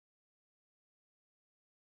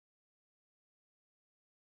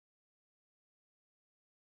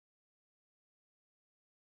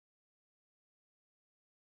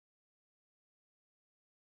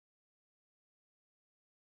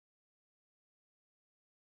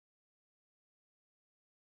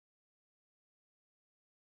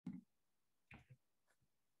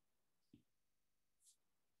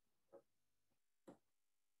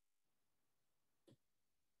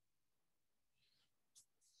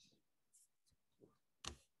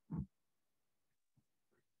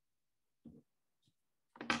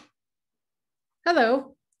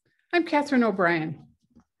Hello, I'm Katherine O'Brien.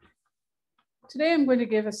 Today I'm going to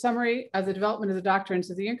give a summary of the development of the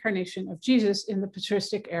doctrines of the incarnation of Jesus in the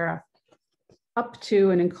patristic era, up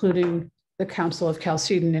to and including the Council of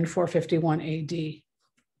Chalcedon in 451 AD.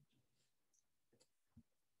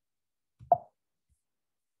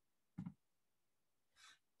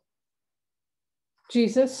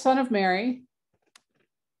 Jesus, son of Mary,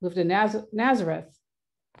 lived in Nazareth.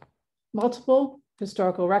 Multiple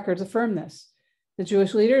historical records affirm this. The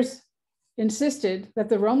Jewish leaders insisted that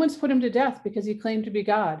the Romans put him to death because he claimed to be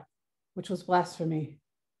God, which was blasphemy.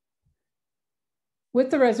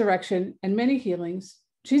 With the resurrection and many healings,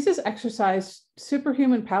 Jesus exercised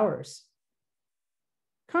superhuman powers.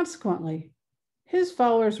 Consequently, his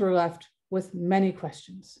followers were left with many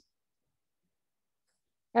questions.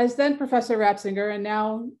 As then Professor Ratzinger and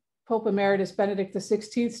now Pope Emeritus Benedict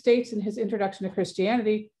XVI states in his Introduction to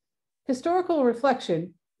Christianity, historical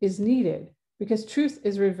reflection is needed because truth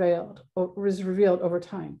is revealed over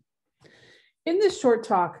time. In this short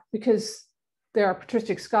talk, because there are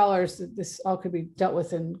patristic scholars that this all could be dealt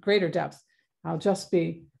with in greater depth, I'll just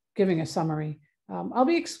be giving a summary. I'll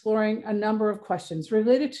be exploring a number of questions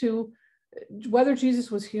related to whether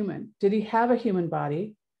Jesus was human. Did he have a human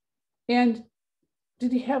body? And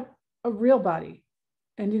did he have a real body?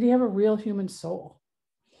 And did he have a real human soul?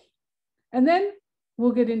 And then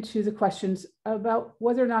we'll get into the questions about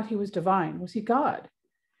whether or not he was divine. Was he God?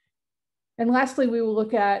 And lastly, we will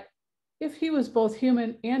look at if he was both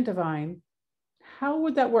human and divine, how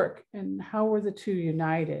would that work? And how were the two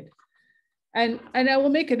united? And I will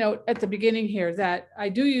make a note at the beginning here that I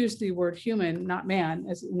do use the word human, not man,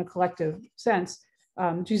 as in a collective sense.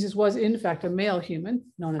 Jesus was in fact a male human,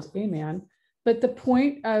 known as a man. But the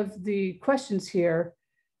point of the questions here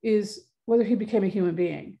is whether he became a human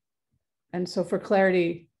being. And so for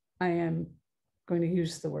clarity, I am going to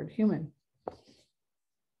use the word human.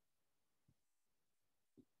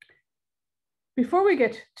 Before we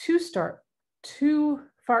get too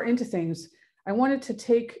far into things, I wanted to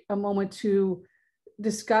take a moment to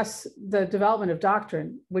discuss the development of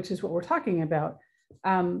doctrine, which is what we're talking about,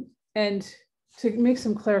 and to make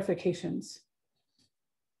some clarifications.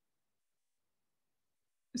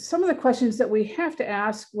 Some of the questions that we have to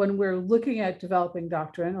ask when we're looking at developing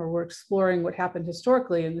doctrine or we're exploring what happened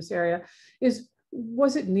historically in this area is,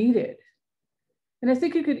 was it needed? And I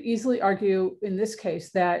think you could easily argue in this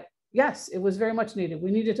case that, yes, it was very much needed. We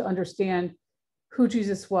needed to understand who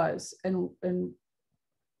Jesus was. And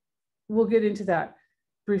we'll get into that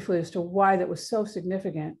briefly as to why that was so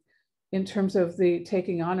significant in terms of the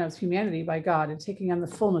taking on of humanity by God and taking on the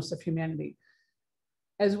fullness of humanity,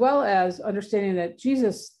 as well as understanding that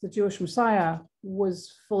Jesus, the Jewish Messiah,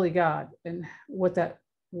 was fully God and what the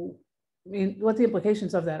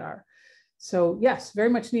implications of that are. So yes, very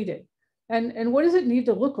much needed. And what does it need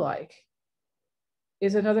to look like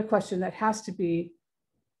is another question that has to be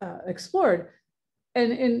explored.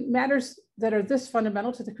 And in matters that are this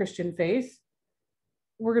fundamental to the Christian faith,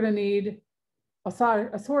 we're going to need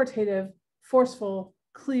authoritative, forceful,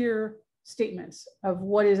 clear statements of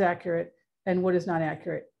what is accurate and what is not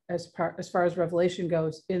accurate as far as revelation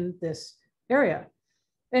goes in this area.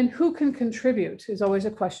 And who can contribute is always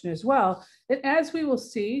a question as well. And as we will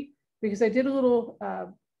see, because I did a little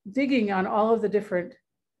digging on all of the different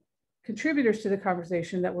contributors to the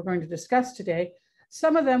conversation that we're going to discuss today,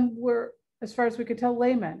 some of them were, as far as we could tell,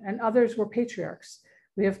 laymen, and others were patriarchs.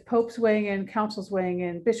 We have popes weighing in, councils weighing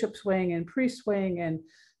in, bishops weighing in, priests weighing in.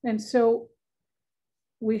 And so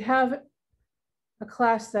we have a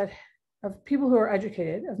class of people who are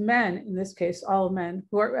educated, of men, in this case, all men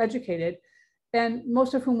who are educated, and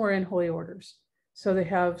most of whom were in holy orders. So they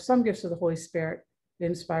have some gifts of the Holy Spirit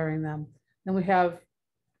inspiring them. And we have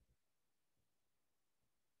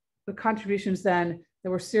the contributions then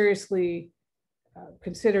that were seriously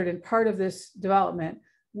considered and part of this development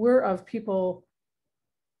were of people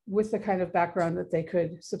with the kind of background that they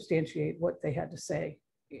could substantiate what they had to say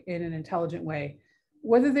in an intelligent way.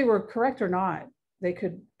 Whether they were correct or not, they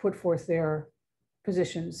could put forth their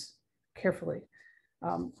positions carefully.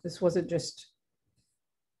 This wasn't just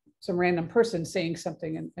some random person saying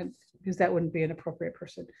something, and because that wouldn't be an appropriate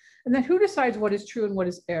person. And then who decides what is true and what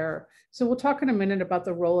is error? So we'll talk in a minute about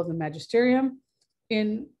the role of the magisterium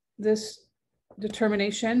in this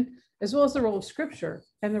determination, as well as the role of scripture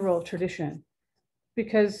and the role of tradition.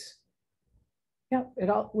 Because yeah,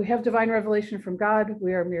 we have divine revelation from God.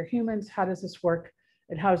 We are mere humans. How does this work?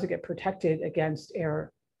 And how does it get protected against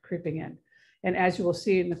error creeping in? And as you will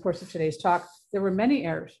see in the course of today's talk, there were many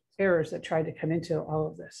errors that tried to come into all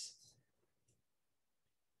of this.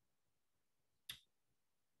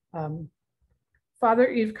 Father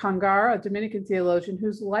Yves Congar, a Dominican theologian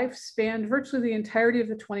whose life spanned virtually the entirety of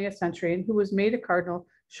the 20th century and who was made a cardinal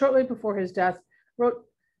shortly before his death, wrote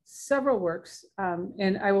several works,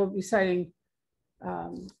 and I will be citing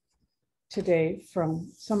today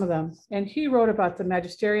from some of them. And he wrote about the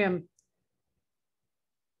magisterium,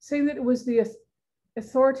 saying that it was the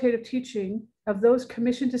authoritative teaching of those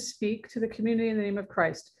commissioned to speak to the community in the name of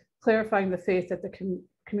Christ, clarifying the faith that the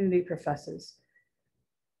community professes.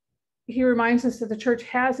 He reminds us that the church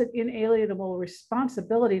has an inalienable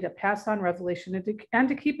responsibility to pass on revelation and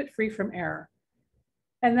to keep it free from error,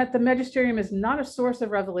 and that the magisterium is not a source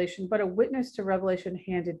of revelation, but a witness to revelation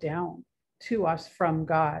handed down to us from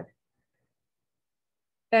God.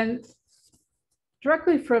 And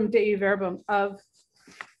directly from Dei Verbum of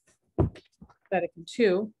Vatican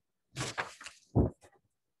II,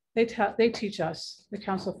 they teach us, the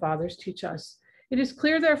Council Fathers teach us, it is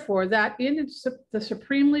clear, therefore, that in the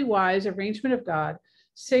supremely wise arrangement of God,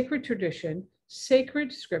 sacred tradition,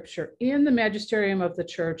 sacred scripture, and the magisterium of the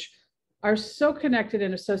church are so connected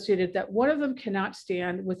and associated that one of them cannot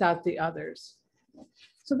stand without the others.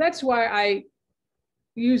 So that's why I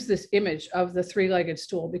use this image of the three-legged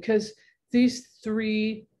stool, because these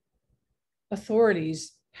three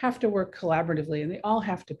authorities have to work collaboratively and they all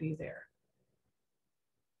have to be there.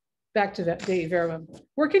 Back to Dei Verbum.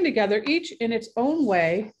 Working together, each in its own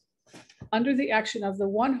way, under the action of the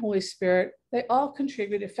one Holy Spirit, they all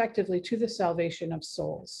contribute effectively to the salvation of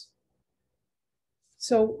souls.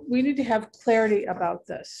 So we need to have clarity about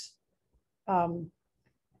this. And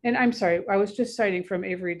I'm sorry, I was just citing from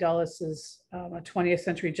Avery Dulles' a 20th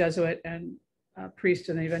century Jesuit and priest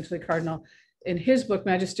and then eventually cardinal, in his book,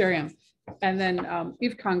 Magisterium. And then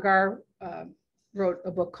Yves Congar wrote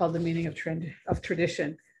a book called The Meaning of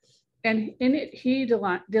Tradition. And in it, he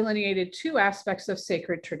delineated two aspects of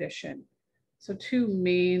sacred tradition. So two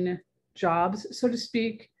main jobs, so to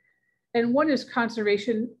speak. And one is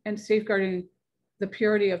conservation and safeguarding the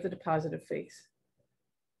purity of the deposit of faith.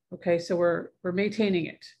 Okay, so we're maintaining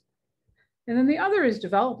it. And then the other is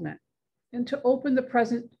development, and to open the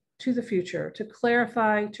present to the future, to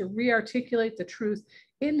clarify, to re-articulate the truth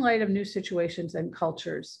in light of new situations and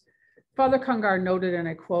cultures. Father Congar noted, and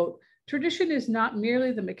I quote, "Tradition is not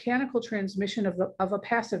merely the mechanical transmission of a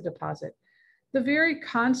passive deposit. The very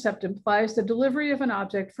concept implies the delivery of an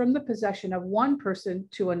object from the possession of one person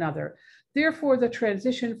to another. Therefore, the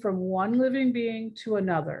transition from one living being to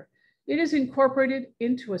another. It is incorporated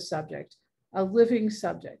into a subject, a living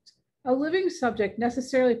subject. A living subject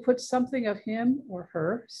necessarily puts something of him or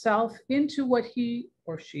herself into what he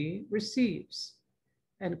or she receives,"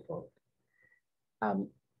 end quote.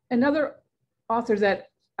 Another author that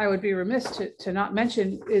I would be remiss to not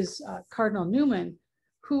mention is Cardinal Newman,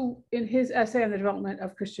 who in his essay on the development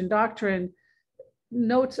of Christian doctrine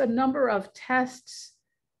notes a number of tests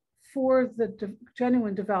for the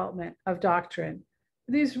genuine development of doctrine.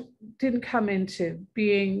 These didn't come into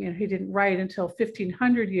being, and he didn't write until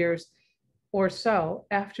 1500 years or so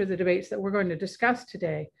after the debates that we're going to discuss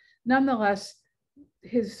today. Nonetheless,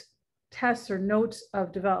 his tests or notes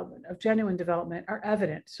of development, of genuine development, are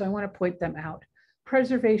evident. So I want to point them out.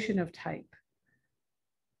 Preservation of type,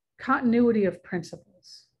 continuity of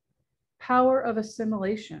principles, power of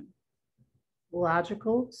assimilation,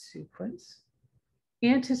 logical sequence,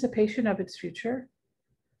 anticipation of its future,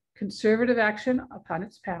 conservative action upon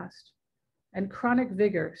its past, and chronic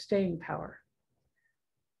vigor, staying power.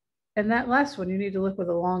 And that last one, you need to look with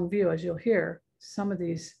a long view. As you'll hear, some of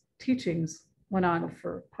these teachings went on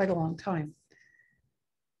for quite a long time.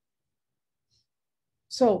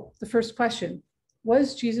 So the first question,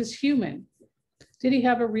 was Jesus human? Did he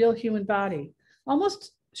have a real human body?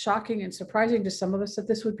 Almost shocking and surprising to some of us that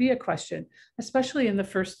this would be a question, especially in the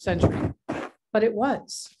first century, but it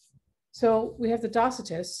was. So we have the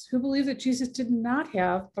Docetists who believe that Jesus did not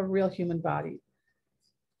have a real human body.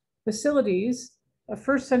 Basilides, a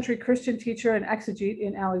first century Christian teacher and exegete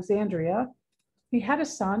in Alexandria, he had a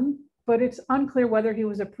son, but it's unclear whether he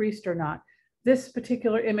was a priest or not. This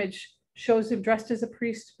particular image shows him dressed as a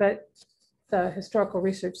priest, but the historical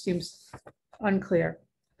research seems unclear.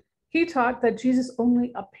 He taught that Jesus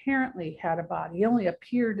only apparently had a body. He only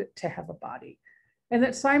appeared to have a body, and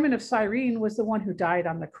that Simon of Cyrene was the one who died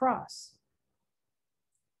on the cross.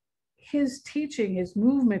 His teaching, his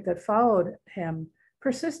movement that followed him,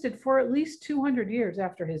 persisted for at least 200 years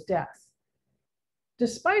after his death,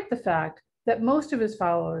 despite the fact that most of his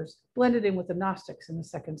followers blended in with the Gnostics in the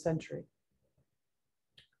 2nd century.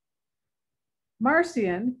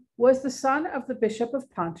 Marcion was the son of the Bishop of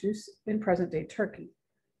Pontus in present-day Turkey,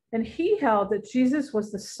 and he held that Jesus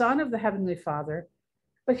was the Son of the Heavenly Father,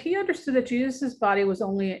 but he understood that Jesus's body was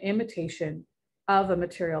only an imitation of a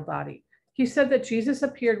material body. He said that Jesus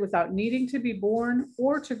appeared without needing to be born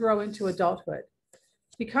or to grow into adulthood.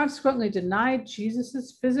 He consequently denied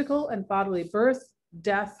Jesus's physical and bodily birth,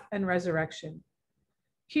 death, and resurrection.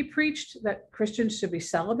 He preached that Christians should be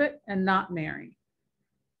celibate and not marry.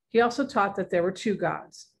 He also taught that there were two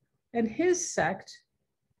gods. And his sect,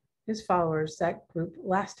 his followers, that group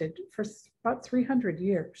lasted for about 300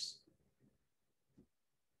 years.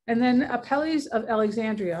 And then Apelles of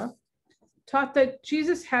Alexandria taught that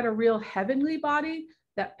Jesus had a real heavenly body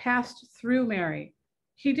that passed through Mary.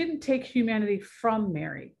 He didn't take humanity from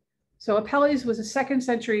Mary. So Apelles was a 2nd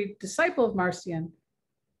century disciple of Marcion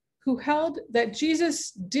who held that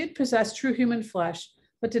Jesus did possess true human flesh,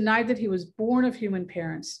 but denied that he was born of human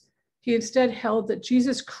parents. He instead held that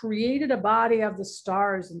Jesus created a body of the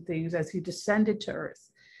stars and things as he descended to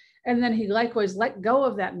earth. And then he likewise let go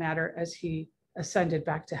of that matter as he ascended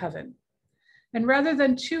back to heaven. And rather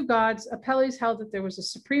than two gods, Apelles held that there was a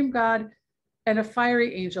supreme God and a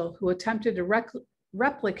fiery angel who attempted to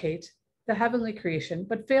replicate the heavenly creation,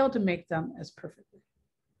 but failed to make them as perfectly.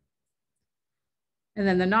 And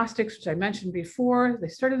then the Gnostics, which I mentioned before, they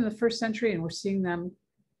started in the 1st century, and we're seeing them,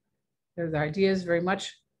 their ideas very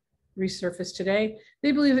much resurfaced today.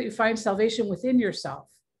 They believe that you find salvation within yourself.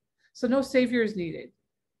 So no savior is needed.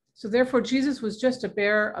 So therefore, Jesus was just a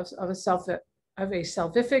bearer of a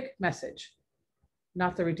salvific message,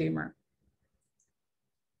 not the Redeemer.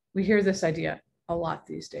 We hear this idea a lot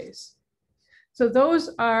these days. So those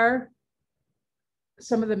are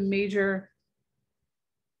some of the major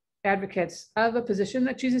advocates of a position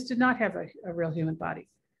that Jesus did not have a real human body.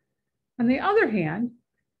 On the other hand,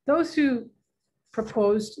 those who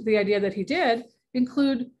proposed the idea that he did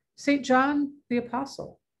include St. John the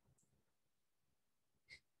Apostle.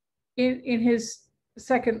 In his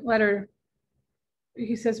 2nd letter,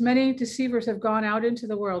 he says, many deceivers have gone out into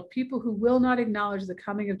the world, people who will not acknowledge the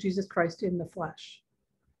coming of Jesus Christ in the flesh.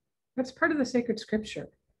 That's part of the sacred scripture.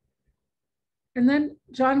 And then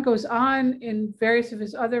John goes on in various of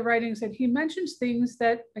his other writings, and he mentions things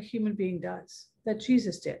that a human being does, that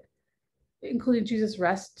Jesus did, including Jesus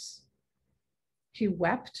rests, he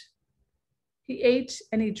wept, he ate,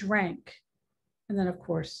 and he drank. And then, of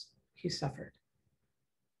course, he suffered.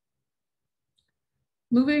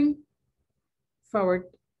 Moving forward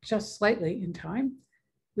just slightly in time,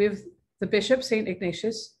 we have the bishop, St.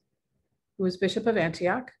 Ignatius, who was Bishop of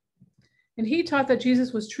Antioch. And he taught that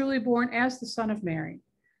Jesus was truly born as the Son of Mary,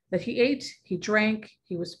 that he ate, he drank,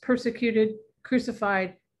 he was persecuted,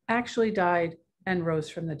 crucified, actually died, and rose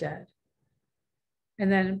from the dead.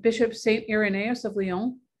 And then Bishop St. Irenaeus of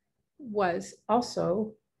Lyon was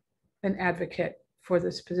also an advocate for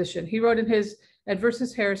this position. He wrote in his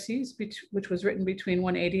Adversus Heresies, which was written between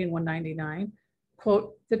 180 and 199,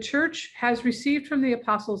 quote, the church has received from the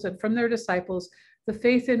apostles and from their disciples the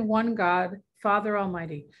faith in one God, Father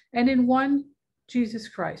Almighty, and in one Jesus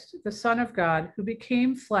Christ, the Son of God, who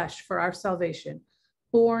became flesh for our salvation,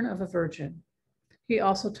 born of a virgin. He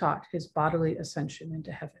also taught his bodily ascension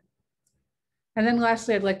into heaven. And then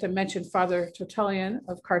lastly, I'd like to mention Father Tertullian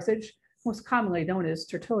of Carthage, most commonly known as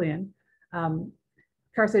Tertullian.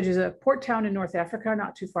 Carthage is a port town in North Africa,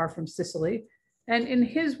 not too far from Sicily. And in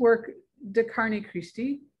his work, De Carne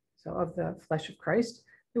Christi, so of the flesh of Christ,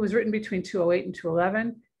 it was written between 208 and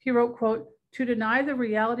 211. He wrote, quote, to deny the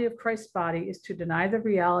reality of Christ's body is to deny the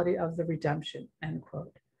reality of the redemption, end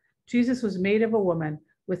quote. Jesus was made of a woman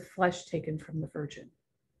with flesh taken from the virgin.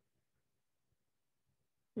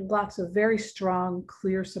 Lots of very strong,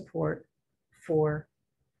 clear support for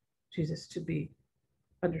Jesus to be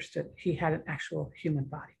understood. He had an actual human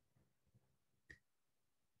body.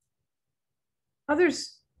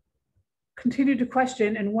 Others continued to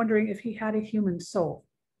question and wondering if he had a human soul.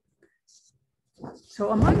 So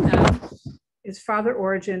among them is Father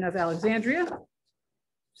Origen of Alexandria,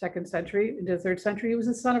 2nd century into the 3rd century. He was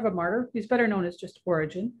the son of a martyr. He's better known as just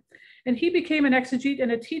Origen. And he became an exegete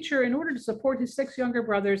and a teacher in order to support his 6 younger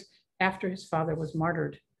brothers after his father was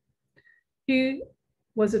martyred. He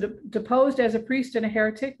was deposed as a priest and a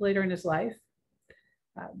heretic later in his life.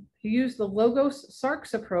 He used the Logos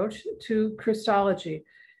Sarx approach to Christology.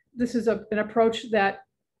 This is an approach that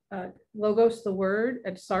Logos, the word,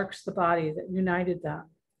 and Sarx, the body, that united them.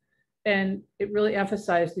 And it really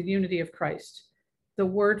emphasized the unity of Christ. The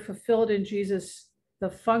word fulfilled in Jesus the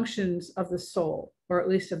functions of the soul, or at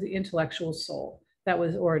least of the intellectual soul. That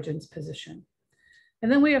was Origen's position.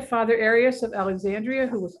 And then we have Father Arius of Alexandria,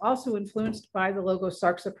 who was also influenced by the Logos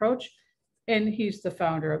Sarx approach, and he's the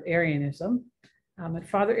founder of Arianism. And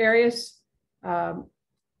Father Arius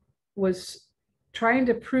was trying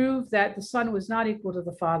to prove that the Son was not equal to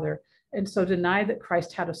the Father, and so denied that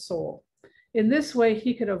Christ had a soul. In this way,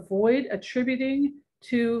 he could avoid attributing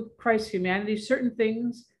to Christ's humanity certain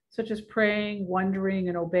things such as praying, wondering,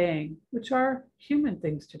 and obeying, which are human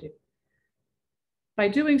things to do. By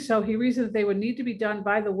doing so, he reasoned that they would need to be done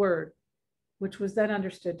by the Word, which was then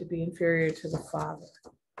understood to be inferior to the Father.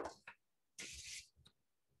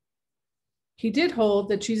 He did hold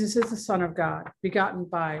that Jesus is the Son of God, begotten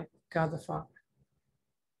by God the Father.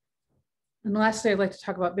 And lastly, I'd like to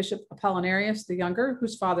talk about Bishop Apollinarius the Younger,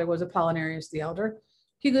 whose father was Apollinarius the Elder.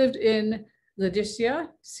 He lived in Laodicea,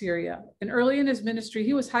 Syria, and early in his ministry,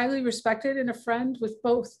 he was highly respected and a friend with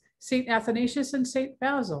both St. Athanasius and St.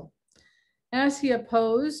 Basil. As he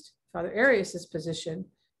opposed Father Arius's position,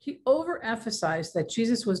 he overemphasized that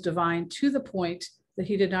Jesus was divine to the point that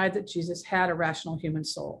he denied that Jesus had a rational human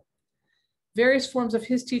soul. Various forms of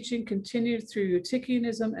his teaching continued through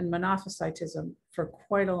Eutychianism and Monophysitism for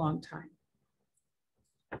quite a long time.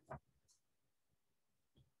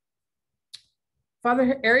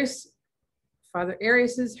 Father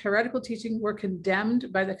Arius's heretical teaching were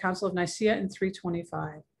condemned by the Council of Nicaea in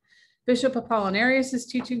 325. Bishop Apollinarius's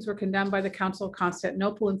teachings were condemned by the Council of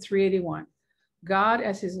Constantinople in 381. God,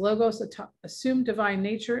 as his logos, assumed divine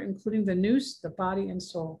nature, including the nous, the body and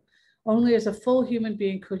soul. Only as a full human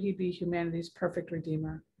being could he be humanity's perfect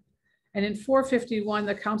redeemer. And in 451,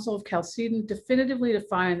 the Council of Chalcedon definitively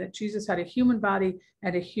defined that Jesus had a human body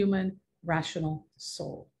and a human rational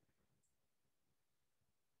soul.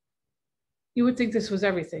 You would think this was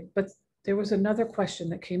everything, but there was another question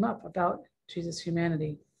that came up about Jesus'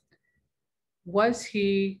 humanity. Was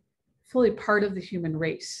he fully part of the human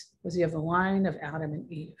race? Was he of the line of Adam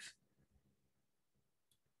and Eve?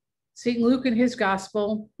 St. Luke in his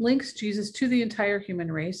gospel links Jesus to the entire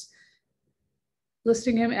human race,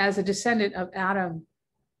 listing him as a descendant of Adam,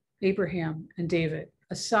 Abraham, and David,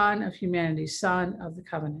 a son of humanity, son of the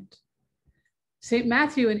covenant. St.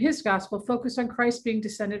 Matthew in his gospel focused on Christ being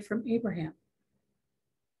descended from Abraham.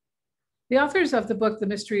 The authors of the book, The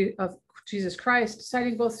Mystery of Jesus Christ,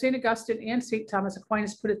 citing both St. Augustine and St. Thomas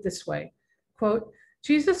Aquinas, put it this way, quote,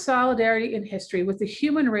 Jesus' solidarity in history with the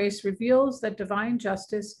human race reveals that divine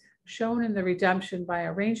justice shown in the redemption by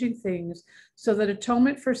arranging things so that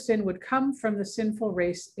atonement for sin would come from the sinful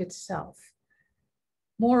race itself.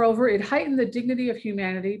 Moreover, it heightened the dignity of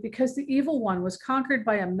humanity because the evil one was conquered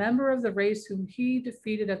by a member of the race whom he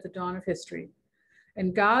defeated at the dawn of history.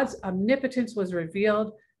 And God's omnipotence was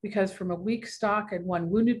revealed because from a weak stock and one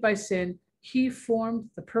wounded by sin, he formed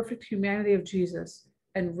the perfect humanity of Jesus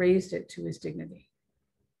and raised it to his dignity.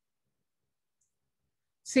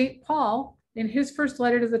 St. Paul, in his first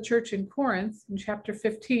letter to the church in Corinth, in chapter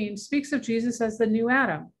 15, speaks of Jesus as the new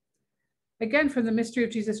Adam. Again, from the mystery of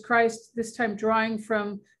Jesus Christ, this time drawing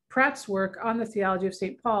from Pratt's work on the theology of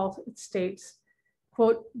St. Paul, it states,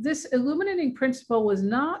 quote, this illuminating principle was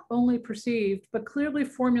not only perceived, but clearly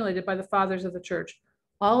formulated by the fathers of the church.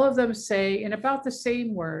 All of them say in about the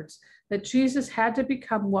same words that Jesus had to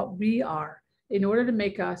become what we are in order to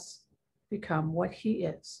make us become what he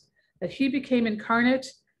is, that he became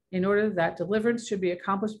incarnate in order that deliverance should be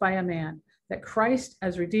accomplished by a man, that Christ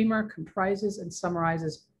as Redeemer comprises and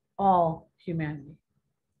summarizes all humanity.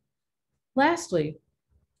 Lastly,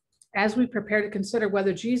 as we prepare to consider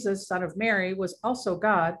whether Jesus, son of Mary, was also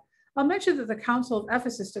God, I'll mention that the Council of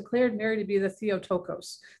Ephesus declared Mary to be the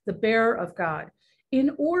Theotokos, the bearer of God,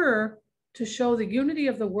 in order to show the unity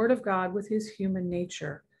of the Word of God with his human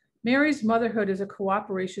nature. Mary's motherhood is a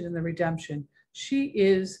cooperation in the redemption. She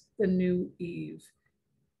is the new Eve.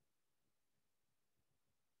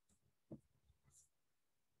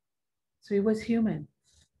 So he was human,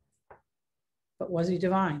 but was he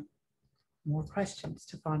divine? More questions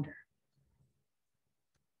to ponder.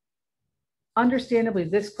 Understandably,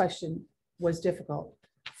 this question was difficult.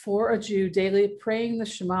 For a Jew, daily praying the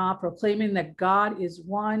Shema, proclaiming that God is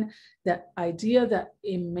one, that idea that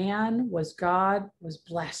a man was God was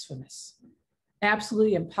blasphemous,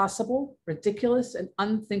 absolutely impossible, ridiculous, and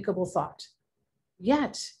unthinkable thought.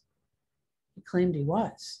 Yet, he claimed he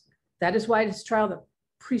was. That is why at his trial, the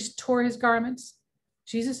priest tore his garments.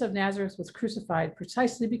 Jesus of Nazareth was crucified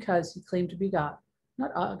precisely because he claimed to be God.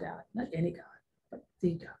 Not a God, not any God, but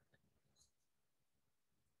the God.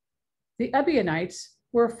 The Ebionites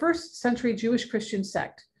were a first century Jewish Christian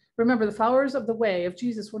sect. Remember, the followers of the way of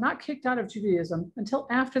Jesus were not kicked out of Judaism until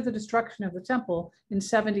after the destruction of the temple in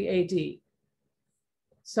 70 AD.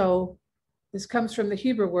 So this comes from the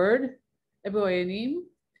Hebrew word, Eboyanim,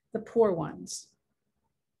 the poor ones.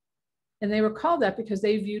 And they were called that because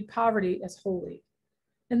they viewed poverty as holy.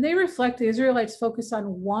 And they reflect the Israelites' focus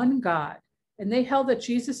on one God, and they held that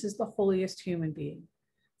Jesus is the holiest human being.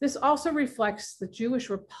 This also reflects the Jewish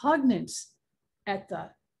repugnance at the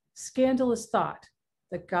scandalous thought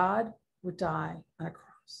that God would die on a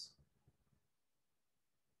cross.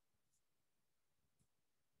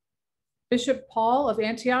 Bishop Paul of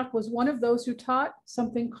Antioch was one of those who taught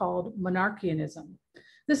something called monarchianism.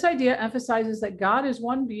 This idea emphasizes that God is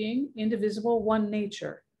one being, indivisible, one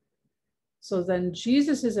nature. So then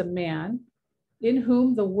Jesus is a man in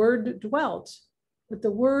whom the Word dwelt, but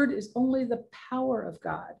the Word is only the power of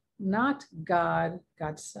God, not God,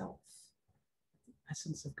 God's self, the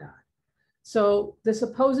essence of God. So this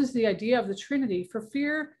opposes the idea of the Trinity for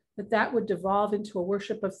fear that that would devolve into a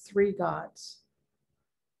worship of three gods.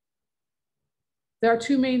 There are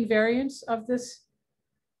two main variants of this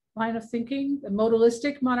line of thinking. The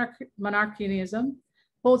modalistic monarchianism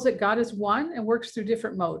holds that God is one and works through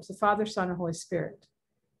different modes, the Father, Son, and Holy Spirit.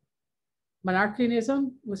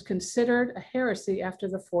 Monarchianism was considered a heresy after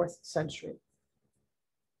the 4th century.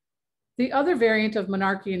 The other variant of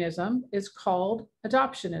monarchianism is called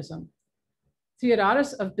adoptionism.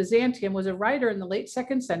 Theodotus of Byzantium was a writer in the late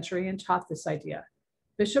 2nd century and taught this idea.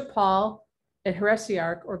 Bishop Paul, a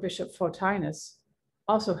heresiarch, or Bishop Photinus,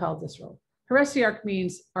 also held this role. Heresiarch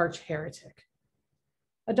means arch-heretic.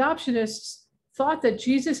 Adoptionists thought that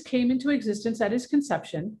Jesus came into existence at his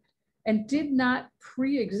conception and did not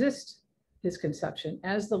pre-exist his conception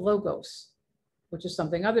as the Logos, which is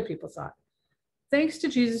something other people thought. Thanks to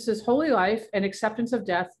Jesus's holy life and acceptance of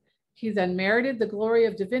death, he then merited the glory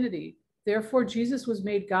of divinity. Therefore, Jesus was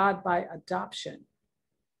made God by adoption,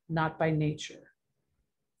 not by nature.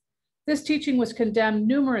 This teaching was condemned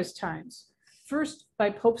numerous times, first by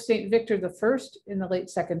Pope St. Victor I in the late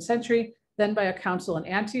 2nd century, then by a council in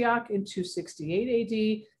Antioch in 268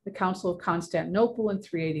 AD, the Council of Constantinople in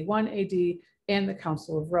 381 AD, and the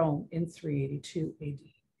Council of Rome in 382 AD.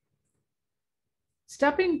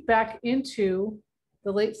 Stepping back into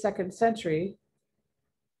the late 2nd century,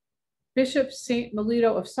 Bishop St.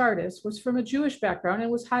 Melito of Sardis was from a Jewish background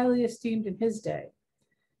and was highly esteemed in his day.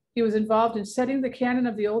 He was involved in setting the canon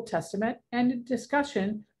of the Old Testament and in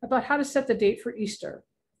discussion about how to set the date for Easter.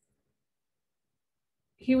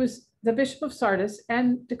 He was the Bishop of Sardis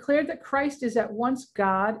and declared that Christ is at once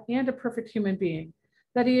God and a perfect human being,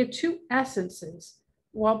 that he had two essences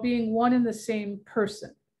while being one and the same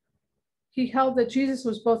person. He held that Jesus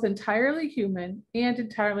was both entirely human and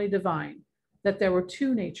entirely divine, that there were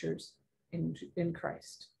two natures in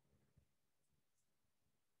Christ.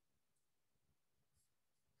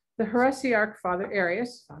 The heresiarch Father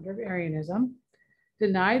Arius, founder of Arianism,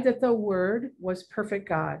 denied that the Word was perfect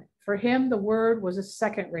God. For him, the Word was a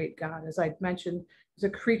second-rate God, as I mentioned, was a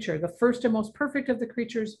creature, the first and most perfect of the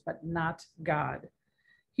creatures, but not God.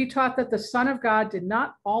 He taught that the Son of God did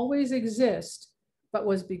not always exist, but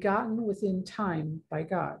was begotten within time by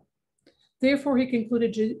God. Therefore, he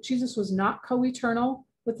concluded Jesus was not co-eternal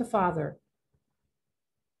with the Father.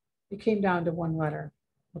 It came down to one letter.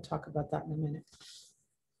 We'll talk about that in a minute.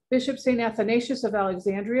 Bishop St. Athanasius of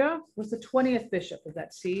Alexandria was the 20th bishop of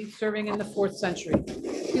that see, serving in the 4th century.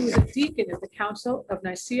 He was a deacon at the Council of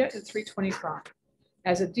Nicaea in 325.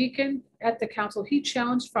 As a deacon at the council, he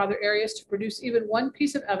challenged Father Arius to produce even one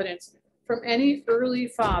piece of evidence from any early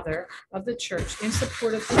father of the church in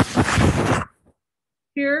support of his claim.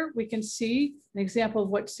 Here we can see an example of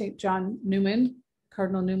what St. John Newman,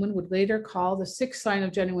 Cardinal Newman, would later call the 6th sign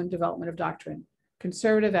of genuine development of doctrine,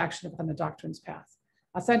 conservative action upon the doctrine's path.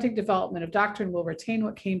 Authentic development of doctrine will retain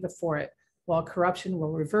what came before it, while corruption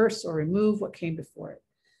will reverse or remove what came before it.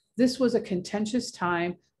 This was a contentious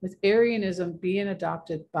time, with Arianism being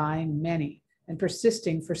adopted by many and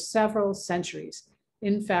persisting for several centuries.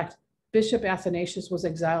 In fact, Bishop Athanasius was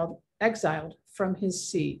exiled from his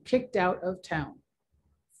see, kicked out of town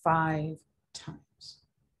 5 times.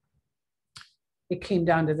 It came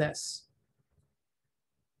down to this: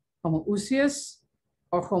 homoousios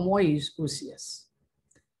or homoiousios.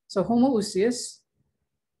 So homoousios,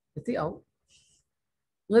 with the O,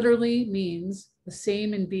 literally means the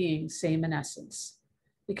same in being, same in essence.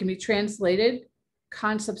 It can be translated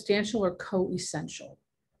consubstantial or co-essential.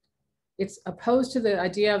 It's opposed to the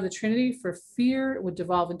idea of the Trinity for fear it would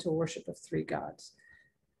devolve into a worship of three gods.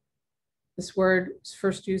 This word is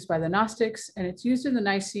first used by the Gnostics, and it's used in the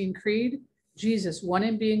Nicene Creed, Jesus, one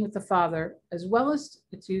in being with the Father, as well as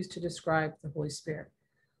it's used to describe the Holy Spirit.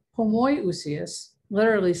 Homoiousios,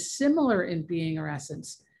 literally similar in being or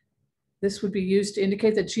essence. This would be used to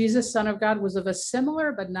indicate that Jesus, Son of God, was of a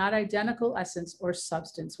similar but not identical essence or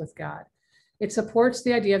substance with God. It supports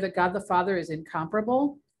the idea that God the Father is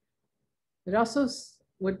incomparable. It also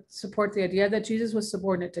would support the idea that Jesus was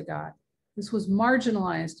subordinate to God. This was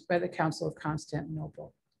marginalized by the Council of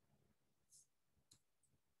Constantinople.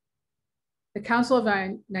 The Council of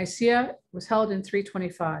Nicaea was held in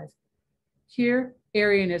 325. Here,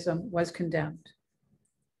 Arianism was condemned.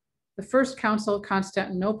 The First Council of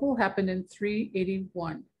Constantinople happened in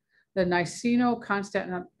 381. The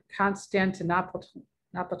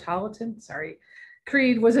Niceno-Constantinopolitan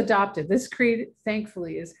Creed was adopted. This creed,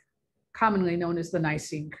 thankfully, is commonly known as the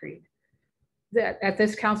Nicene Creed. At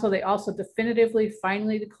this council, they also definitively,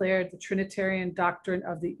 finally declared the Trinitarian doctrine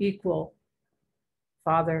of the equal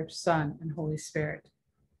Father, Son, and Holy Spirit.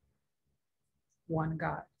 One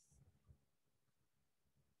God.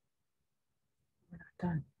 We're not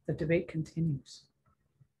done. The debate continues.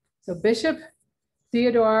 So Bishop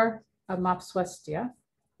Theodore of Mopsuestia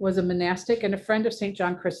was a monastic and a friend of St.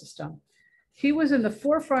 John Chrysostom. He was in the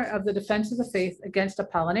forefront of the defense of the faith against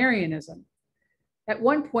Apollinarianism. At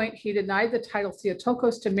one point, he denied the title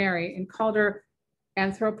Theotokos to Mary and called her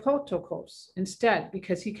Anthropotokos instead,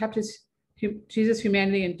 because he kept Jesus'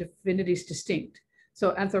 humanity and divinities distinct.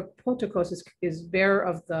 So Anthropotokos is bearer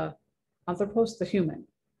of the anthropos, the human.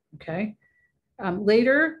 Okay.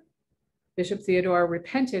 Later, Bishop Theodore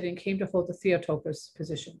repented and came to hold the Theotokos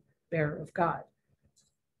position, bearer of God.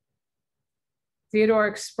 Theodore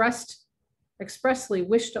expressly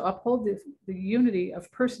wished to uphold the unity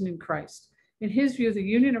of person in Christ. In his view, the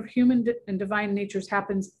union of human and divine natures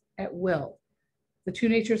happens at will. The two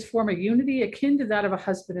natures form a unity akin to that of a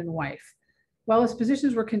husband and wife. While his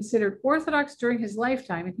positions were considered orthodox during his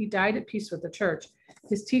lifetime and he died at peace with the church,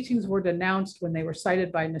 his teachings were denounced when they were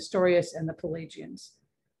cited by Nestorius and the Pelagians.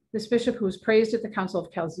 This bishop, who was praised at the Council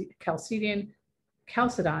of Chalcedon,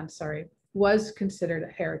 was considered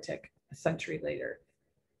a heretic a century later.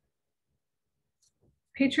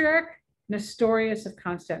 Patriarch Nestorius of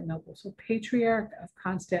Constantinople. So Patriarch of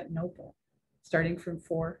Constantinople, starting from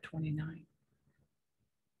 429.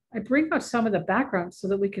 I bring out some of the background so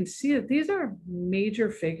that we can see that these are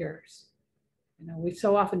major figures. You know, we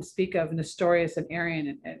so often speak of Nestorius and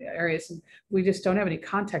Arian and Arius, and we just don't have any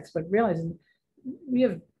context, but realizing we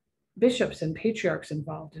have bishops and patriarchs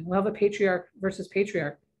involved, and we'll have a patriarch versus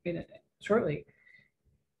patriarch in it shortly.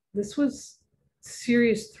 This was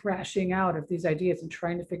serious thrashing out of these ideas and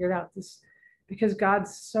trying to figure it out, this because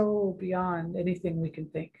God's so beyond anything we can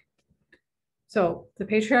think. So the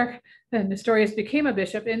patriarch Nestorius became a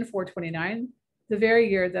bishop in 429, the very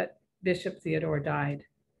year that Bishop Theodore died.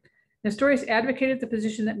 Nestorius advocated the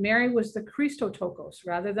position that Mary was the Christotokos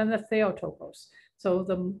rather than the Theotokos, so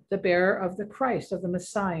the bearer of the Christ, of the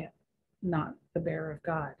Messiah, not the bearer of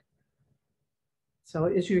God. So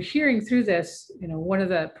as you're hearing through this, you know, one of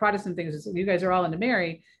the Protestant things is that you guys are all into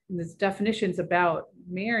Mary, and these definitions about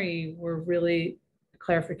Mary were really a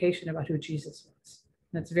clarification about who Jesus was.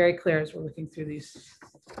 And it's very clear as we're looking through these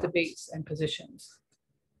debates and positions.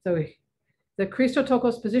 So the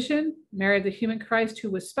Christotokos position married the human Christ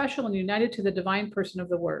who was special and united to the divine person of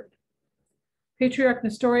the Word. Patriarch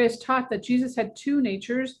Nestorius taught that Jesus had two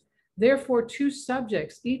natures, therefore two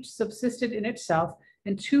subjects, each subsisted in itself,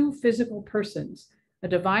 and two physical persons, a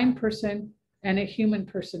divine person and a human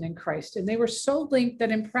person in Christ. And they were so linked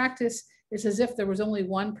that in practice, it's as if there was only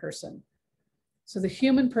one person. So the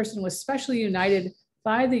human person was specially united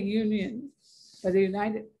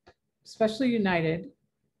specially united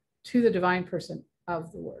to the divine person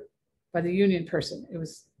of the Word, by the union person. It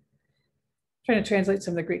was trying to translate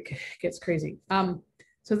some of the Greek gets crazy.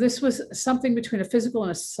 So this was something between a physical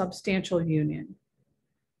and a substantial union.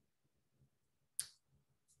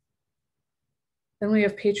 Then we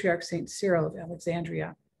have Patriarch St. Cyril of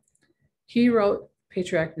Alexandria. He wrote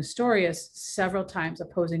Patriarch Nestorius several times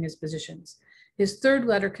opposing his positions. His third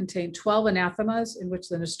letter contained 12 anathemas in which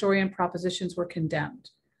the Nestorian propositions were condemned.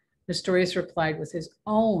 Nestorius replied with his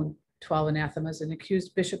own 12 anathemas and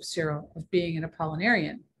accused Bishop Cyril of being an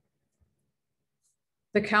Apollinarian.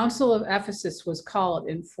 The Council of Ephesus was called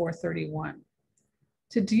in 431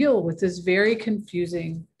 to deal with this very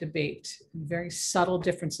confusing debate and very subtle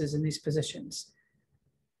differences in these positions.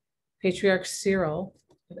 Patriarch Cyril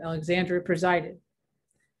of Alexandria presided.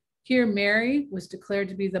 Here, Mary was declared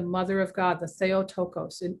to be the mother of God, the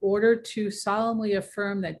Theotokos, in order to solemnly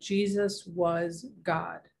affirm that Jesus was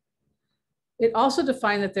God. It also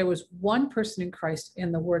defined that there was one person in Christ,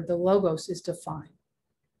 and the word, the Logos, is defined.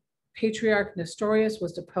 Patriarch Nestorius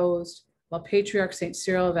was deposed, while Patriarch St.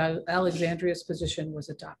 Cyril of Alexandria's position was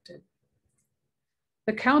adopted.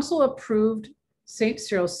 The council approved St.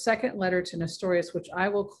 Cyril's second letter to Nestorius, which I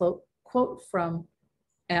will quote from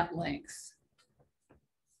at length.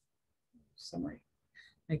 Summary.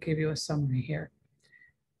 I give you a summary here.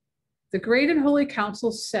 The Great and Holy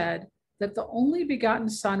Council said that the only begotten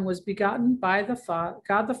Son was begotten by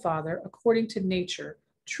God the Father according to nature,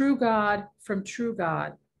 true God from true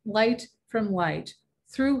God, light from light,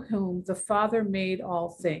 through whom the Father made all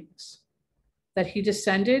things. That he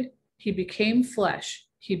descended, he became flesh,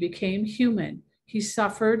 he became human, he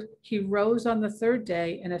suffered, he rose on the third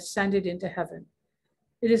day and ascended into heaven.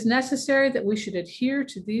 It is necessary that we should adhere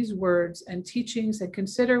to these words and teachings and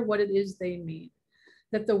consider what it is they mean.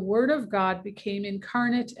 That the Word of God became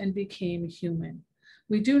incarnate and became human.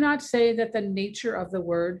 We do not say that the nature of the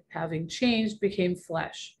Word, having changed, became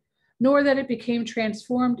flesh, nor that it became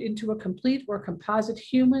transformed into a complete or composite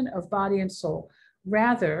human of body and soul.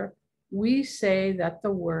 Rather, we say that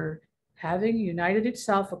the Word, having united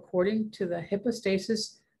itself according to the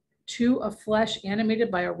hypostasis to a flesh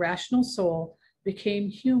animated by a rational soul, became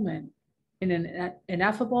human in an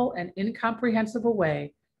ineffable and incomprehensible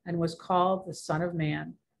way, and was called the Son of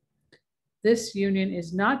Man. This union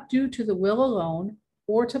is not due to the will alone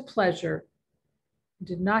or to pleasure. It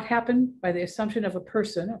did not happen by the assumption of a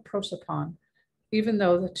person, a prosopon, even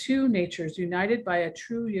though the two natures united by a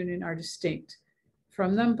true union are distinct.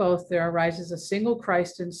 From them both there arises a single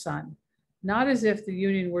Christ and Son, not as if the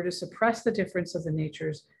union were to suppress the difference of the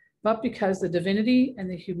natures, but because the divinity and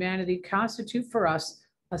the humanity constitute for us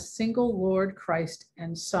a single Lord, Christ,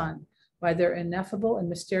 and Son, by their ineffable and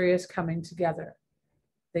mysterious coming together.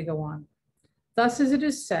 They go on. Thus as it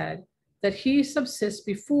is said, that he subsists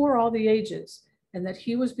before all the ages, and that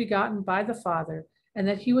he was begotten by the Father, and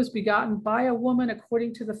that he was begotten by a woman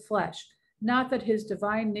according to the flesh, not that his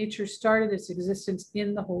divine nature started its existence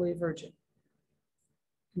in the Holy Virgin.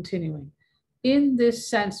 Continuing. In this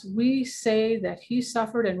sense, we say that he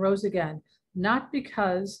suffered and rose again, not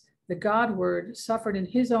because the God word suffered in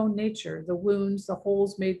his own nature, the wounds, the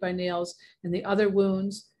holes made by nails, and the other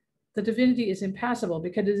wounds. The divinity is impassible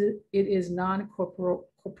because it is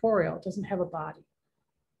non-corporeal, it doesn't have a body.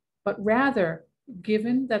 But rather,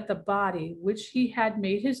 given that the body which he had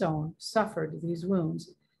made his own suffered these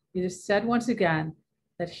wounds, it is said once again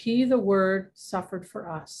that he, the Word, suffered for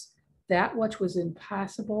us. That which was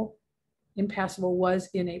impassible was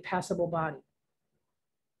in a passible body.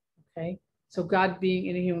 Okay, so God being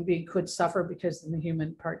in a human being could suffer because the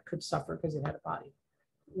human part could suffer because it had a body.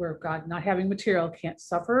 Where God not having material can't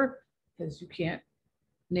suffer because you can't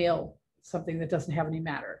nail something that doesn't have any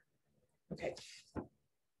matter. Okay.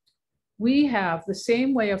 We have the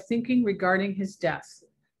same way of thinking regarding his death.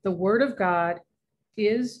 The Word of God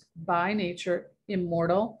is by nature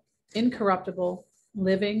immortal, incorruptible,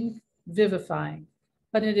 living, vivifying.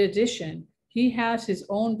 But in addition, he has his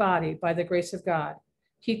own body by the grace of God.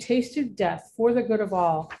 He tasted death for the good of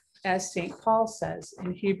all, as St. Paul says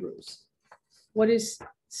in Hebrews. What is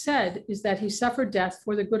said is that he suffered death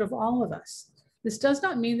for the good of all of us. This does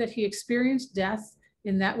not mean that he experienced death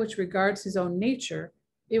in that which regards his own nature.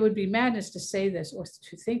 It would be madness to say this or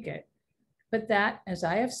to think it, but that, as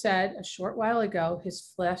I have said a short while ago, his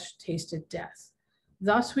flesh tasted death.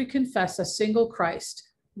 Thus we confess a single Christ,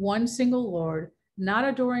 one single Lord, not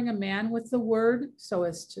adoring a man with the word so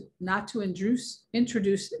as to not to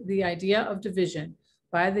introduce the idea of division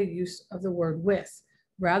by the use of the word with.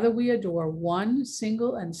 Rather, we adore one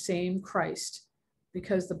single and same Christ,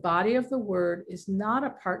 because the body of the Word is not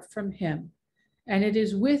apart from him, and it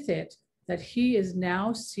is with it that he is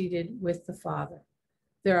now seated with the Father.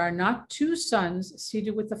 There are not two sons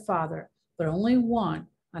seated with the Father, but only one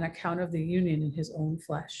on account of the union in his own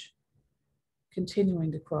flesh.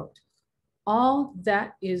 Continuing to quote, all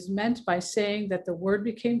that is meant by saying that the Word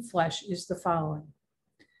became flesh is the following.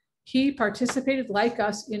 He participated like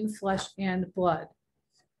us in flesh and blood.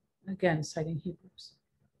 Again, citing Hebrews.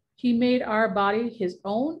 He made our body his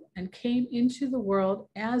own and came into the world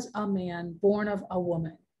as a man born of a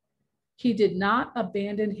woman. He did not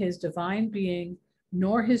abandon his divine being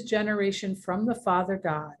nor his generation from the Father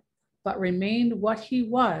God, but remained what he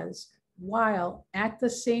was while at the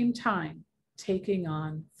same time taking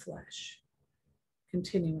on flesh.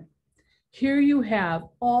 Continuing. Here you have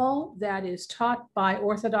all that is taught by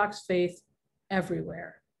Orthodox faith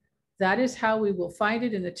everywhere. That is how we will find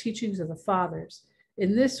it in the teachings of the Fathers.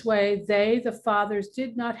 In this way, they, the Fathers,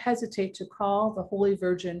 did not hesitate to call the Holy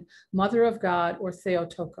Virgin Mother of God or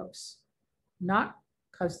Theotokos, not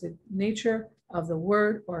because the nature of the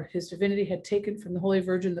Word or his divinity had taken from the Holy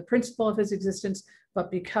Virgin the principle of his existence, but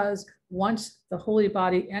because once the holy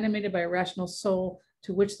body, animated by a rational soul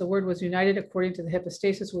to which the Word was united according to the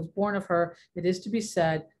hypostasis, was born of her, it is to be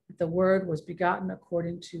said that the Word was begotten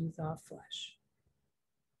according to the flesh.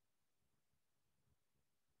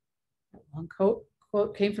 That long quote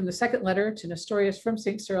came from the second letter to Nestorius from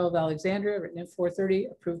St. Cyril of Alexandria, written in 430,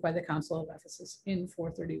 approved by the Council of Ephesus in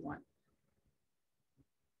 431,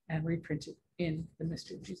 and reprinted in the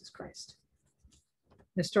Mystery of Jesus Christ.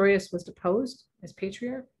 Nestorius was deposed as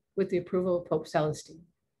patriarch with the approval of Pope Celestine.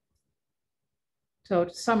 So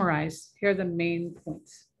to summarize, here are the main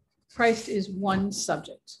points. Christ is one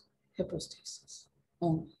subject, hypostasis,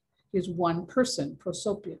 only. He is one person,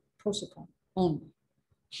 prosopon, only.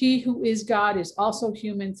 He who is God is also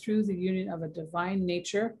human through the union of a divine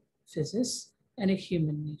nature, physis, and a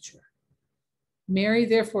human nature. Mary,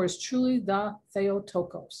 therefore, is truly the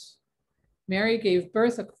Theotokos. Mary gave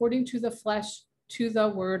birth according to the flesh to the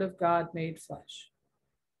Word of God made flesh.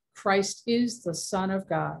 Christ is the Son of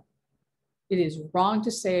God. It is wrong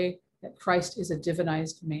to say that Christ is a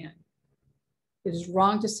divinized man. It is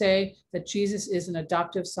wrong to say that Jesus is an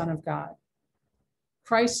adoptive Son of God.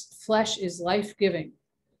 Christ's flesh is life-giving,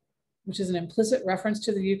 which is an implicit reference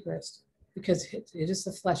to the Eucharist, because it is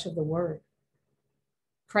the flesh of the Word.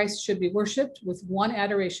 Christ should be worshipped with one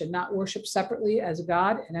adoration, not worshipped separately as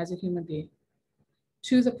God and as a human being.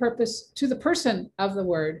 To the person of the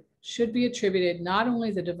Word should be attributed not only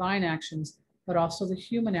the divine actions, but also the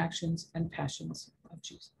human actions and passions of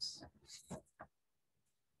Jesus.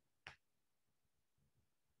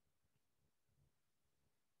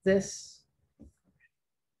 This,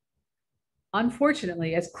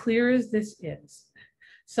 unfortunately, as clear as this is,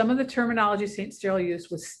 some of the terminology St. Cyril used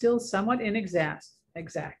was still somewhat inexact,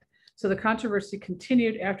 so the controversy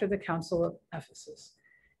continued after the Council of Ephesus.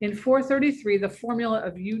 In 433, the formula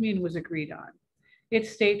of union was agreed on. It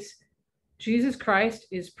states, Jesus Christ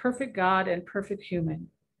is perfect God and perfect human,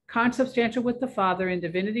 consubstantial with the Father in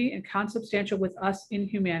divinity and consubstantial with us in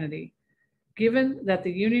humanity. Given that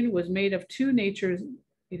the union was made of two natures,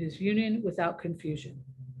 it is union without confusion.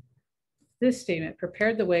 This statement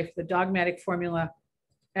prepared the way for the dogmatic formula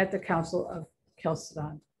at the Council of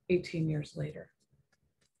Chalcedon 18 years later.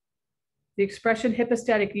 The expression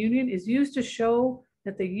hypostatic union is used to show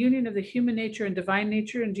that the union of the human nature and divine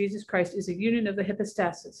nature in Jesus Christ is a union of the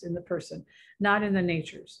hypostasis in the person, not in the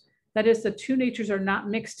natures. That is, the two natures are not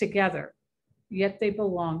mixed together, yet they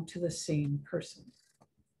belong to the same person.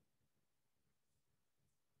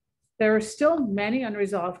 There are still many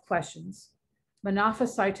unresolved questions.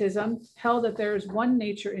 Monophysitism held that there is one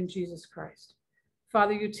nature in Jesus Christ.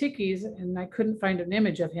 Father Eutyches, and I couldn't find an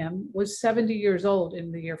image of him, was 70 years old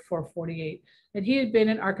in the year 448, and he had been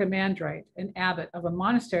an archimandrite, an abbot of a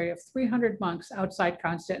monastery of 300 monks outside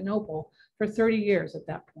Constantinople for 30 years at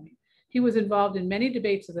that point. He was involved in many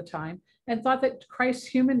debates of the time and thought that Christ's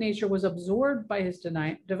human nature was absorbed by his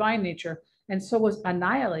divine nature and so was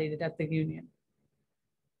annihilated at the union.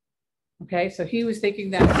 Okay, so he was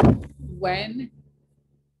thinking that when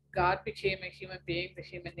God became a human being, the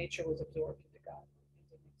human nature was absorbed into God.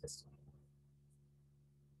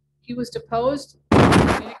 He was deposed,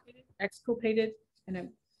 exculpated, and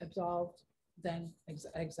absolved, then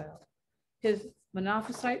exiled. His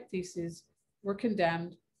Monophysite theses were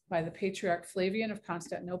condemned by the Patriarch Flavian of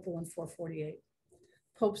Constantinople in 448.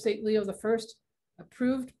 Pope St. Leo I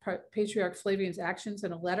approved Patriarch Flavian's actions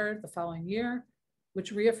in a letter the following year,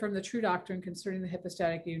 which reaffirmed the true doctrine concerning the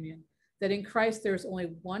hypostatic union, that in Christ there is only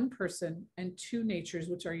one person and two natures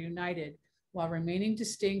which are united, while remaining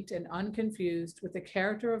distinct and unconfused, with the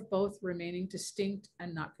character of both remaining distinct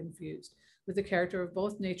and not confused, with the character of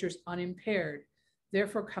both natures unimpaired,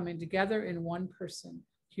 therefore coming together in one person.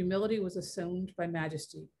 Humility was assumed by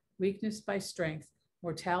majesty, weakness by strength,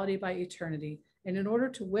 mortality by eternity, and in order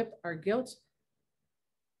to whip our guilt,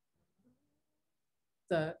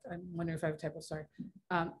 I'm wondering if I have a typo, sorry.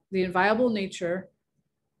 The inviolable nature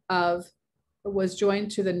was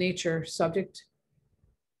joined to the nature subject.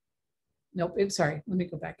 Nope, sorry, let me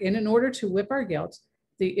go back. And in order to whip our guilt,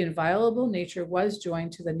 the inviolable nature was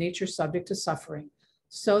joined to the nature subject to suffering,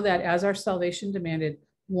 so that as our salvation demanded,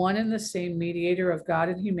 one and the same mediator of God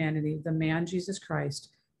and humanity, the man Jesus Christ,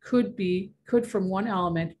 could from one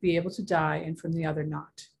element be able to die and from the other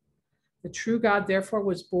not. The true God therefore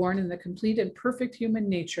was born in the complete and perfect human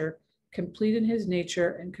nature, complete in his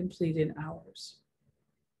nature and complete in ours.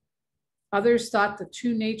 Others thought the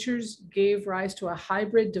two natures gave rise to a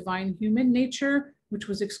hybrid divine human nature, which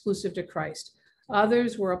was exclusive to Christ.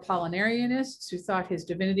 Others were Apollinarianists who thought his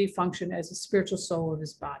divinity functioned as a spiritual soul of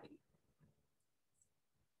his body.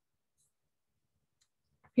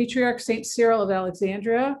 Patriarch St. Cyril of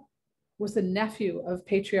Alexandria was the nephew of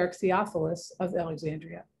Patriarch Theophilus of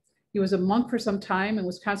Alexandria. He was a monk for some time and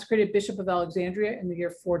was consecrated Bishop of Alexandria in the year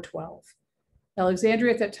 412.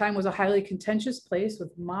 Alexandria at that time was a highly contentious place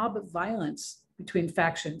with mob violence between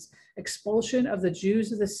factions, expulsion of the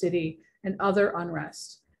Jews of the city, and other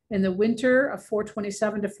unrest. In the winter of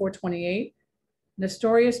 427 to 428,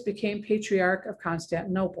 Nestorius became Patriarch of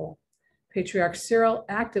Constantinople. Patriarch Cyril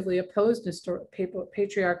actively opposed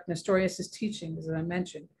Patriarch Nestorius' teachings, as I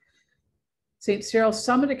mentioned. St. Cyril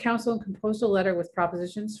summoned a council and composed a letter with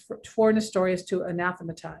propositions for Nestorius to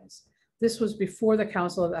anathematize. This was before the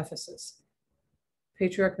Council of Ephesus.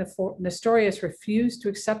 Patriarch Nestorius refused to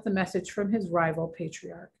accept the message from his rival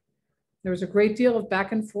patriarch. There was a great deal of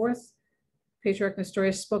back and forth. Patriarch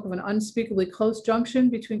Nestorius spoke of an unspeakably close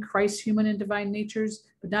junction between Christ's human and divine natures,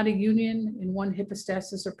 but not a union in one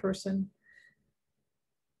hypostasis or person.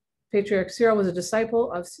 Patriarch Cyril was a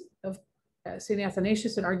disciple of St.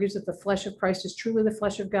 Athanasius and argues that the flesh of Christ is truly the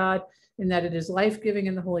flesh of God and that it is life-giving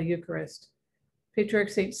in the Holy Eucharist. Patriarch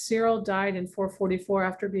St. Cyril died in 444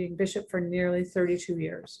 after being bishop for nearly 32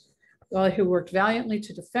 years. While he worked valiantly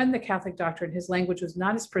to defend the Catholic doctrine, his language was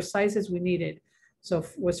not as precise as we needed, so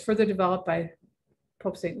was further developed by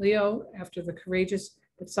Pope St. Leo after the courageous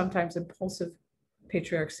but sometimes impulsive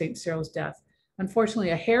Patriarch St. Cyril's death. Unfortunately,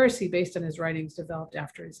 a heresy based on his writings developed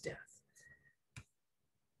after his death.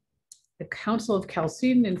 The Council of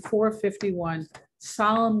Chalcedon in 451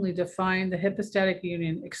 solemnly defined the hypostatic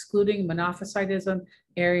union, excluding Monophysitism,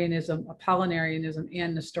 Arianism, Apollinarianism,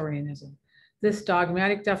 and Nestorianism. This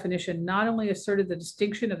dogmatic definition not only asserted the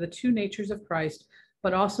distinction of the two natures of Christ,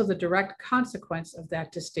 but also the direct consequence of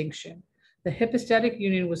that distinction. The hypostatic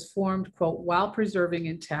union was formed, quote, while preserving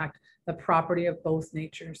intact the property of both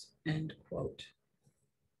natures, end quote.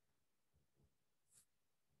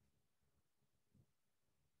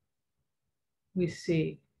 We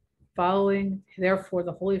see, following, therefore,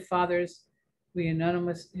 the Holy Fathers, we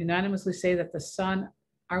unanimously say that the Son,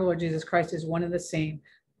 our Lord Jesus Christ, is one and the same,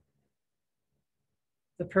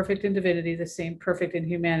 the perfect in divinity, the same perfect in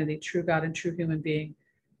humanity, true God and true human being,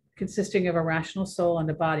 consisting of a rational soul and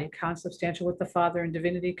a body, consubstantial with the Father in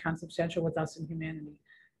divinity, consubstantial with us in humanity,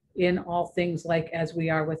 in all things like as we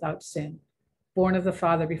are without sin, born of the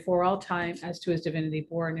Father before all time as to his divinity,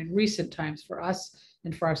 born in recent times for us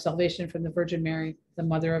and for our salvation from the Virgin Mary, the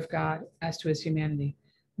Mother of God, as to his humanity.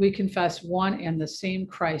 We confess one and the same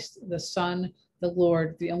Christ, the Son, the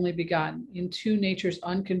Lord, the only begotten, in two natures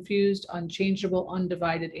unconfused, unchangeable,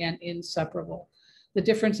 undivided, and inseparable. The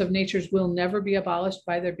difference of natures will never be abolished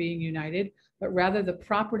by their being united, but rather the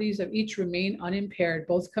properties of each remain unimpaired,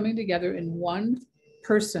 both coming together in one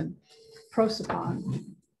person, prosopon,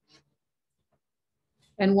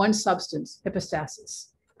 and one substance, hypostasis,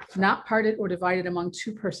 not parted or divided among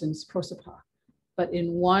two persons, prosopa, but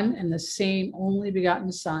in one and the same only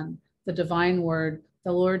begotten Son, the divine Word,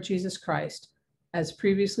 the Lord Jesus Christ, as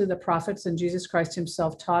previously the prophets and Jesus Christ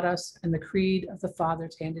himself taught us, and the creed of the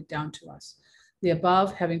fathers handed down to us. The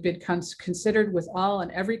above, having been considered with all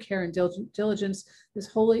and every care and diligence, this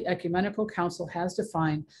holy ecumenical council has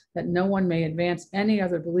defined that no one may advance any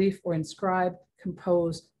other belief or inscribe,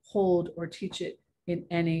 compose, hold, or teach it in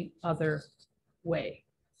any other way.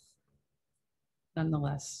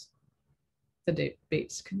 Nonetheless, the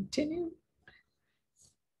debates continue.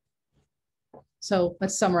 So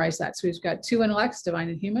let's summarize that. So we've got two intellects, divine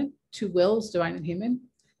and human, two wills, divine and human,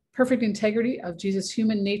 perfect integrity of Jesus'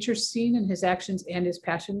 human nature seen in his actions and his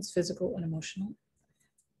passions, physical and emotional.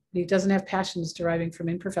 He doesn't have passions deriving from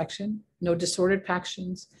imperfection, no disordered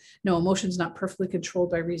passions, no emotions not perfectly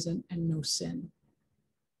controlled by reason, and no sin.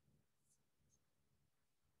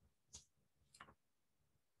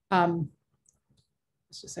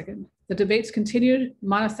 Just a second. The debates continued.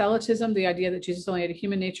 Monothelitism, the idea that Jesus only had a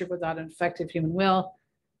human nature without an effective human will,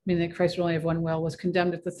 meaning that Christ would only have one will, was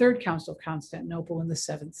condemned at the Third Council of Constantinople in the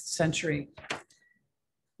 7th century.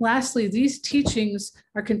 Lastly, these teachings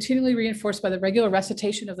are continually reinforced by the regular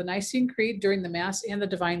recitation of the Nicene Creed during the Mass and the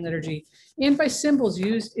Divine Liturgy, and by symbols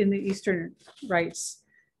used in the Eastern rites.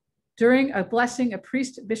 During a blessing, a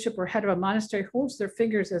priest, bishop, or head of a monastery holds their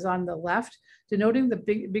fingers as on the left, denoting the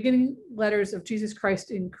beginning letters of Jesus Christ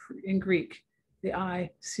in Greek, the I,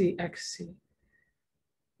 C, X, C.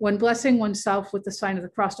 When blessing oneself with the sign of the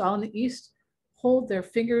cross, all in the East hold their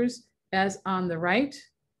fingers as on the right,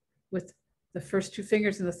 with the first two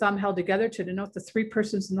fingers and the thumb held together to denote the three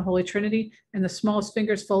persons in the Holy Trinity, and the smallest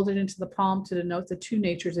fingers folded into the palm to denote the two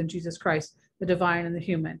natures in Jesus Christ, the divine and the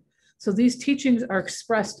human. So these teachings are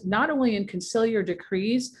expressed not only in conciliar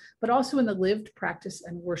decrees, but also in the lived practice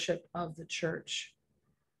and worship of the church.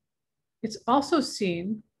 It's also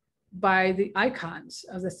seen by the icons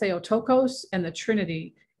of the Theotokos and the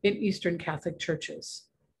Trinity in Eastern Catholic churches.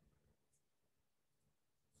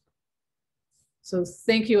 So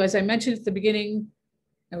thank you. As I mentioned at the beginning,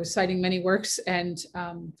 I was citing many works, and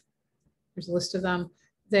there's a list of them.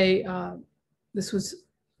 This was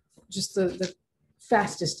just the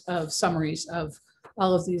fastest of summaries of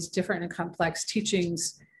all of these different and complex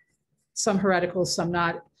teachings, some heretical, some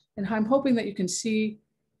not. And I'm hoping that you can see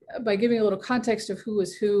by giving a little context of who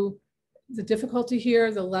is who, the difficulty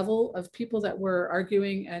here, the level of people that were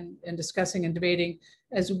arguing and discussing and debating,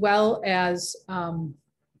 as well as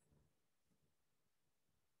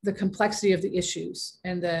the complexity of the issues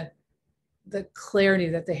and the clarity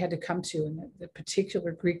that they had to come to, and the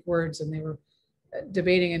particular Greek words, and they were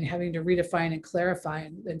debating and having to redefine and clarify,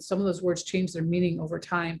 and some of those words change their meaning over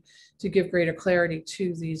time to give greater clarity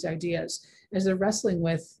to these ideas as they're wrestling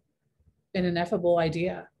with an ineffable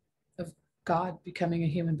idea of God becoming a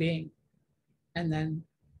human being, and then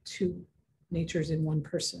two natures in one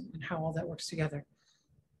person, and how all that works together,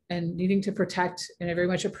 and needing to protect. And I very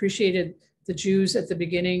much appreciated the Jews at the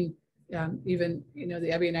beginning, even, you know,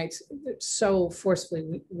 the Ebionites, so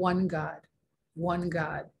forcefully, one God, one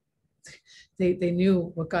God. They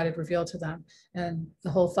knew what God had revealed to them, and the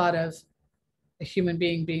whole thought of a human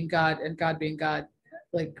being being God and God being God,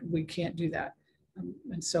 like, we can't do that.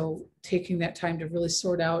 And so taking that time to really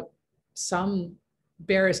sort out some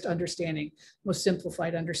barest understanding, most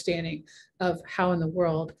simplified understanding of how in the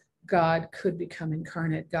world God could become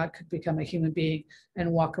incarnate, God could become a human being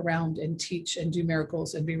and walk around and teach and do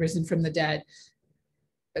miracles and be risen from the dead.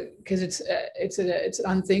 Because it's an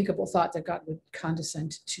unthinkable thought that God would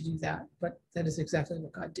condescend to do that, but that is exactly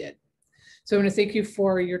what God did. So I want to thank you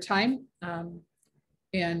for your time,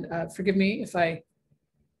 and forgive me if I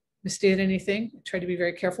misstated anything. I try to be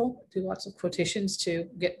very careful, do lots of quotations to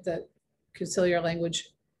get the conciliar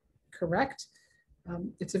language correct.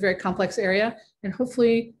 It's a very complex area, and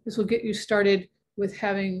hopefully this will get you started with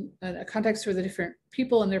having a context for the different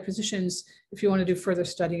people and their positions if you want to do further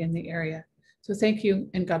study in the area. So thank you,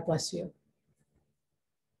 and God bless you.